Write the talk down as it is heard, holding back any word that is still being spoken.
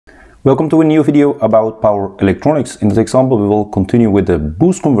Welcome to a new video about power electronics. In this example we will continue with the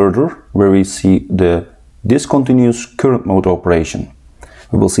boost converter where we see the discontinuous current mode operation.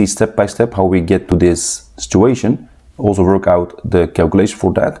 We will see step by step how we get to this situation, also work out the calculation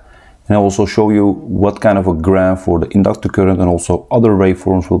for that, and I'll also show you what kind of a graph for the inductor current and also other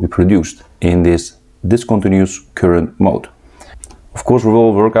waveforms will be produced in this discontinuous current mode. Of course, we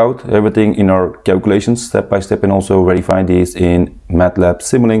will work out everything in our calculations step by step and also verify these in MATLAB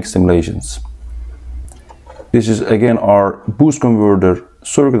Simulink simulations. This is again our boost converter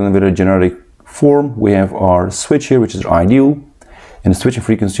circuit in a very generic form. We have our switch here, which is ideal, and a switching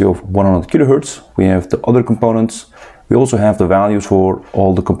frequency of 100 kHz. We have the other components. We also have the values for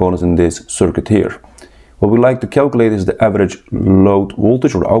all the components in this circuit here. What we like to calculate is the average load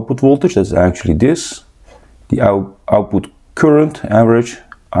voltage or output voltage. That's actually this, the output current average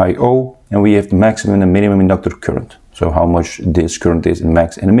I/O, and we have the maximum and minimum inductor current, so how much this current is in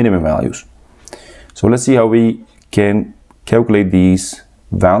max and minimum values. So let's see how we can calculate these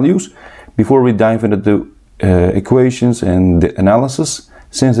values. Before we dive into the equations and the analysis,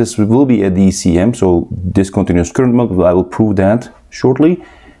 since this will be a DCM, so discontinuous current mode, I will prove that shortly.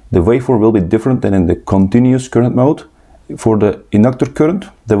 The waveform will be different than in the continuous current mode. For the inductor current,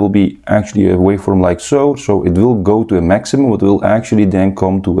 there will be actually a waveform like so. So it will go to a maximum, it will actually then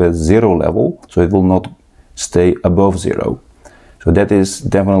come to a zero level. So it will not stay above zero. So that is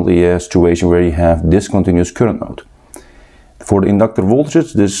definitely a situation where you have discontinuous current mode. For the inductor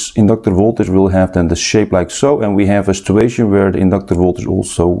voltages, this inductor voltage will have then the shape like so. And we have a situation where the inductor voltage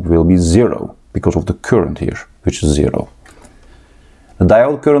also will be zero because of the current here, which is zero. The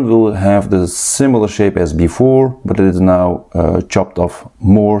diode current will have the similar shape as before, but it is now chopped off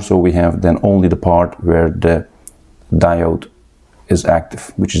more, so we have then only the part where the diode is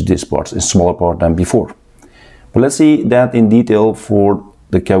active, which is this part, a smaller part than before. But let's see that in detail for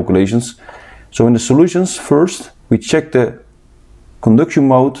the calculations. So in the solutions, first we check the conduction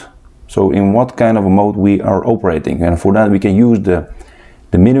mode, so in what kind of a mode we are operating, and for that we can use the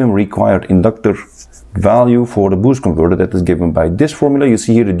minimum required inductor value for the boost converter that is given by this formula. You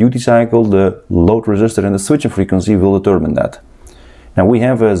see here the duty cycle, the load resistor and the switching frequency will determine that. Now we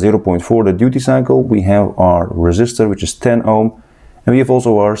have a 0.4 the duty cycle, we have our resistor which is 10 ohm, and we have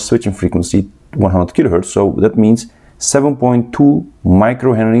also our switching frequency 100 kHz, so that means 7.2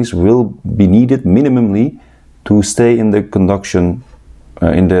 microhenries will be needed minimally to stay in the conduction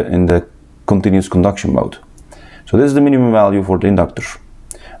in the continuous conduction mode. So this is the minimum value for the inductor.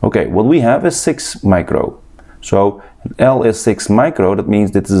 Okay, what we have is 6 micro. So L is 6 micro, that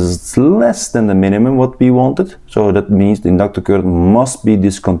means this is less than the minimum what we wanted. So that means the inductor current must be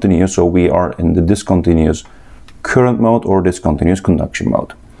discontinuous, so we are in the discontinuous current mode or discontinuous conduction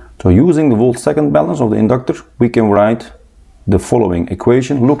mode. So using the volt-second balance of the inductor, we can write the following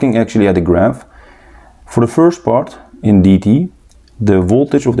equation, looking actually at the graph. For the first part, in dt, the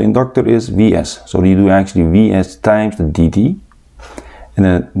voltage of the inductor is Vs. So you do actually Vs times the dt. And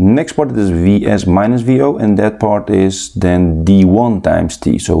the next part is Vs minus Vo, and that part is then D1 times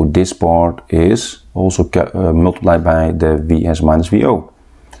T. So this part is also multiplied by the Vs minus Vo.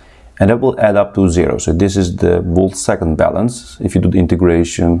 And that will add up to 0. So this is the volt-second balance if you do the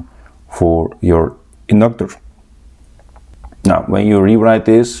integration for your inductor. Now, when you rewrite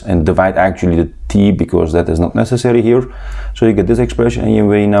this and divide actually the T, because that is not necessary here, so you get this expression, and you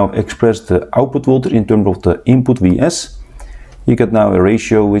may now express the output voltage in terms of the input Vs. You get now a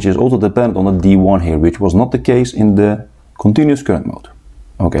ratio which is also dependent on the D1 here, which was not the case in the continuous current mode.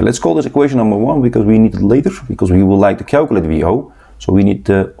 Okay, let's call this equation number 1 because we need it later, because we would like to calculate VO. So we need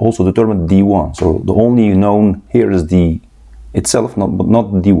to also determine D1. So the only known here is D itself, but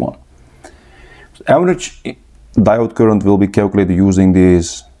not D1. So average diode current will be calculated using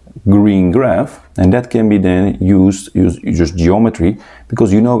this green graph, and that can be then used just geometry,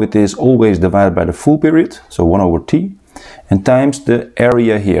 because you know it is always divided by the full period, so 1 over T. And times the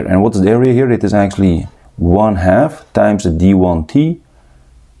area here. And what's the area here? It is actually 1/2 times the D1T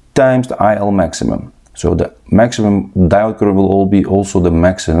times the IL maximum. So the maximum diode current will all be also the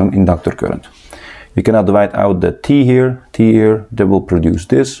maximum inductor current. You can now divide out the T here, that will produce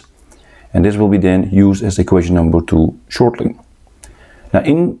this. And this will be then used as equation number 2 shortly. Now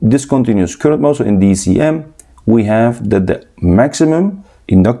in discontinuous current mode, so in DCM, we have that the maximum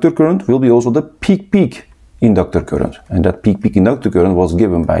inductor current will be also the peak inductor current, and that peak inductor current was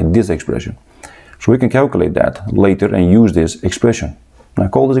given by this expression. So we can calculate that later and use this expression. Now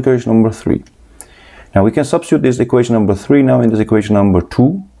call this equation number 3. Now we can substitute this equation number 3 now in this equation number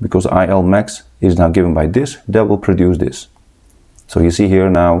 2, because IL max is now given by this, that will produce this. So you see here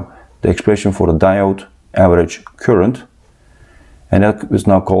now the expression for the diode average current, and that is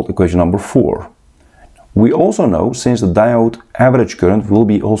now called equation number 4. We also know, since the diode average current will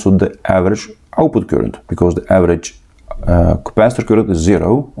be also the average output current, because the average capacitor current is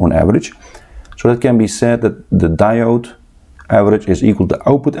 0 on average, so that can be said that the diode average is equal to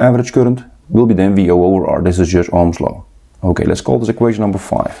output average current will be then VO over R. This is just Ohm's law. Okay, let's call this equation number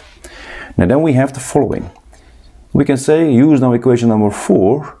 5. Now then we have the following. We can say, use now equation number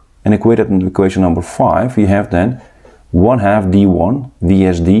 4 and equate it in equation number 5. You have then 1/2 D1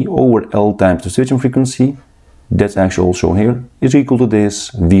 VSD over L times the switching frequency, that's actually also here, is equal to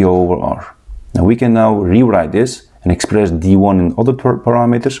this VO over R. Now we can now rewrite this and express D1 in other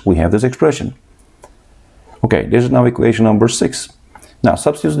parameters. We have this expression. Okay, this is now equation number 6. Now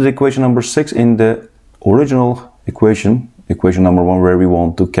substitute the equation number 6 in the original equation, equation number 1, where we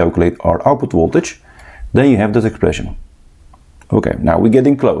want to calculate our output voltage. Then you have this expression. Okay, now we're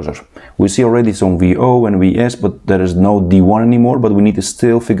getting closer. We see already some VO and VS, but there is no D1 anymore, but we need to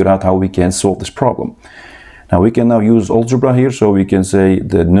still figure out how we can solve this problem. Now we can now use algebra here, so we can say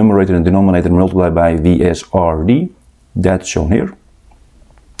the numerator and denominator multiplied by VSRD. That's shown here.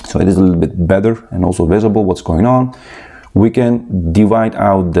 So it is a little bit better and also visible what's going on. We can divide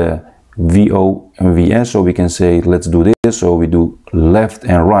out the VO and VS, so we can say, let's do this. So we do left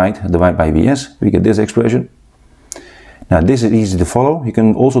and right, divide by VS. We get this expression. Now this is easy to follow. You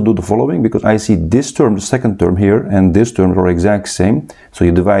can also do the following, because I see this term, the second term here, and this term are exact same. So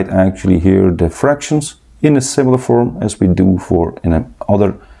you divide actually here the fractions in a similar form as we do for in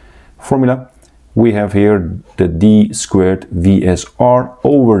another formula. We have here the D squared VSR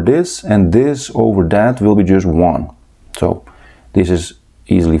over this, and this over that will be just 1. So this is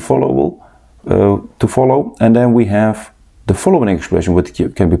easily followable to follow. And then we have the following expression, which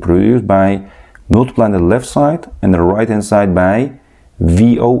can be produced by multiplying the left side and the right hand side by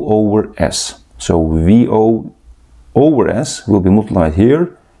VO over S. So VO over S will be multiplied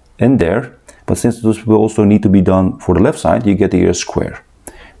here and there, but since this will also need to be done for the left side, you get here a square.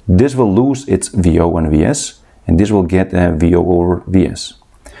 This will lose its VO and VS, and this will get a VO over VS.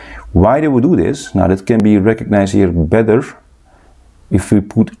 Why do we do this? Now that can be recognized here better. If we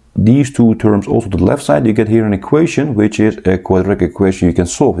put these two terms also to the left side, you get here an equation which is a quadratic equation you can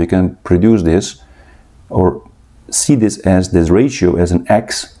solve. You can produce this or see this as this ratio as an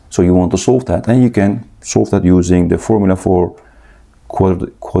x, so you want to solve that, and you can solve that using the formula for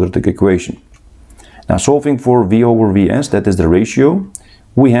quadratic equation. Now solving for V over Vs, that is the ratio,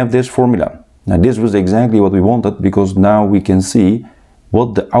 we have this formula. Now this was exactly what we wanted, because now we can see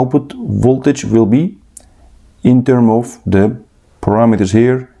what the output voltage will be in terms of the parameters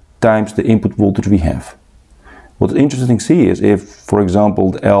here times the input voltage we have. What's interesting to see is if, for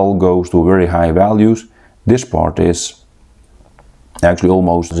example, the L goes to very high values, this part is actually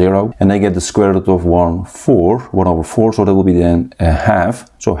almost 0, and I get the square root of 1 over 4, so that will be then a half,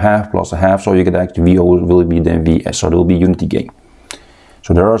 so half plus a half, so you get actually VO will be then VS, so there will be unity gain.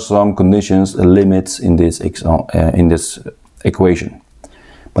 So there are some conditions, limits in this equation.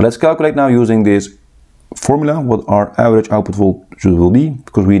 But let's calculate now using this formula what our average output voltage will be,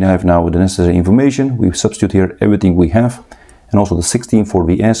 because we have now the necessary information. We substitute here everything we have, and also the 16 for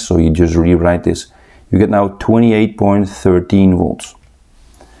Vs, so you just rewrite this. You get now 28.13 volts.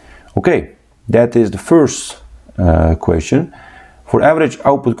 Okay, that is the first question. For average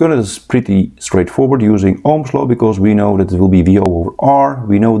output current, it's pretty straightforward using Ohm's law, because we know that it will be VO over R.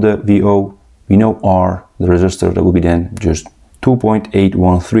 We know the VO, we know R, the resistor, that will be then just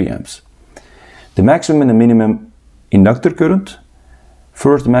 2.813 amps. The maximum and the minimum inductor current.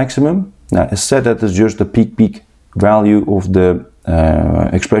 First maximum, now as said, that is just the peak value of the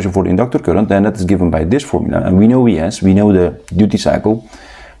expression for the inductor current, then that is given by this formula, and we know Vs, we know the duty cycle,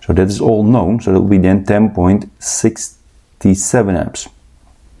 so that is all known, so that will be then 10.67 amps.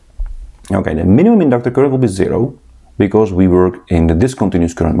 Okay, the minimum inductor current will be 0, because we work in the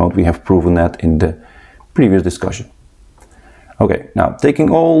discontinuous current mode. We have proven that in the previous discussion. Okay, now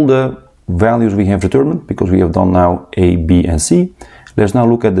taking all the values we have determined, because we have done now A, B and C, let's now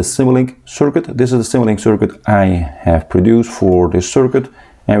look at the Simulink circuit. This is the Simulink circuit I have produced for this circuit,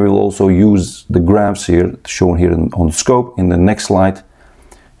 and we will also use the graphs here shown here on the scope in the next slide,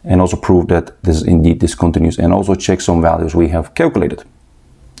 and also prove that this is indeed discontinuous, and also check some values we have calculated.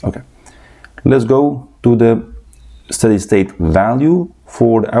 Okay, let's go to the steady state value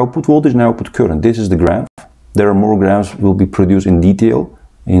for the output voltage and output current. This is the graph. There are more graphs will be produced in detail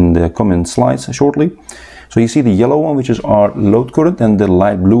in the comment slides shortly. So you see the yellow one, which is our load current, and the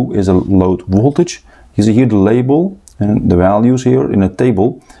light blue is a load voltage. You see here the label and the values here in a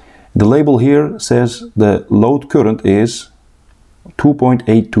table. The label here says the load current is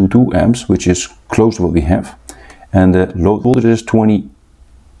 2.822 amps, which is close to what we have. and the load voltage is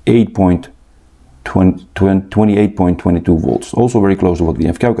 28.22 volts, also very close to what we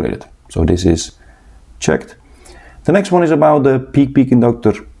have calculated. So this is checked. The next one is about the peak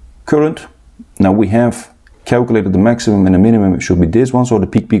inductor current. Now we have calculated the maximum and the minimum should be this one, so the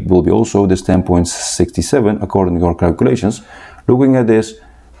peak will be also this 10.67 according to our calculations. Looking at this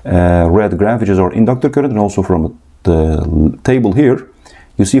red graph, which is our inductor current, and also from the table here,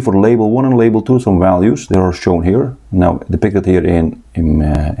 you see for label 1 and label 2 some values that are shown here, now depicted here in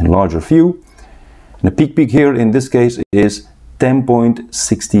larger view. And the peak here in this case is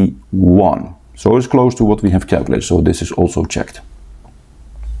 10.61, so it's close to what we have calculated, so this is also checked.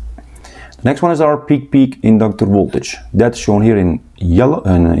 The next one is our peak inductor voltage. That's shown here in yellow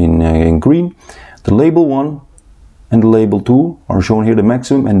and in green. The label 1 and the label 2 are shown here, the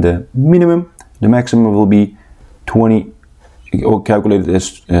maximum and the minimum. The maximum will be 20, calculated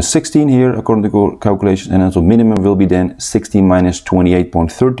as 16 here according to calculations, and also minimum will be then 16 minus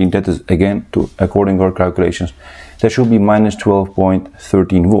 28.13. That is again according to our calculations. That should be minus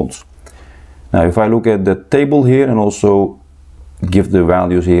 12.13 volts. Now if I look at the table here and also give the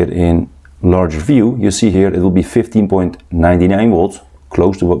values here in larger view, you see here it will be 15.99 volts,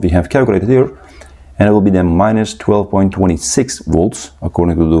 close to what we have calculated here, and it will be then minus 12.26 volts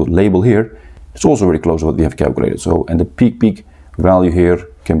according to the label here. It's also very close to what we have calculated. So, and the peak value here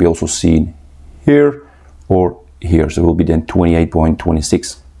can be also seen here or here, so it will be then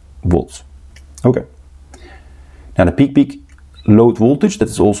 28.26 volts. Okay. Now the peak load voltage, that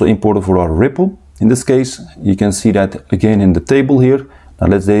is also important for our ripple. In this case, you can see that again in the table here. Now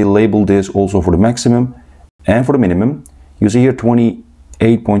let's say label this also for the maximum and for the minimum. You see here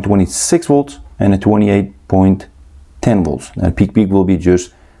 28.26 volts and a 28.10 volts. Now peak will be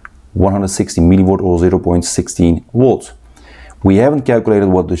just 160 millivolt or 0.16 volts. We haven't calculated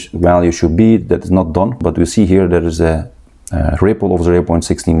what the value should be, that is not done, but we see here there is a ripple of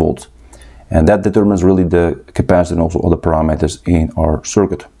 0.16 volts. And that determines really the capacity and also other parameters in our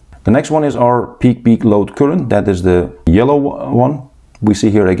circuit. The next one is our peak load current. That is the yellow one. We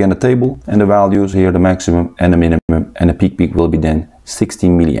see here again the table and the values here, the maximum and the minimum, and the peak will be then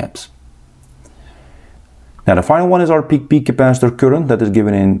 16 milliamps. Now the final one is our peak capacitor current, that is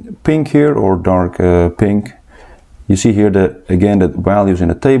given in pink here or dark pink. You see here again the values in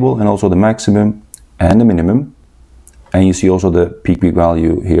the table and also the maximum and the minimum. And you see also the peak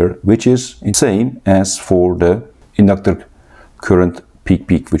value here, which is the same as for the inductor current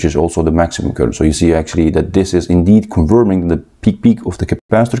peak, which is also the maximum current. So you see actually that this is indeed confirming the peak of the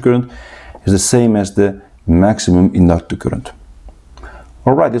capacitor current is the same as the maximum inductor current.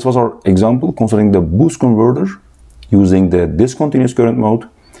 Alright, this was our example concerning the boost converter using the discontinuous current mode.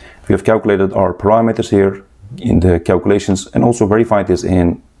 We have calculated our parameters here in the calculations and also verified this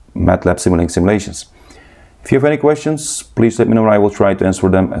in MATLAB Simulink simulations. If you have any questions, please let me know and I will try to answer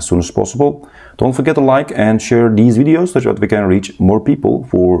them as soon as possible. Don't forget to like and share these videos so that we can reach more people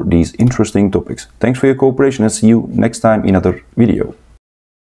for these interesting topics. Thanks for your cooperation and see you next time in another video.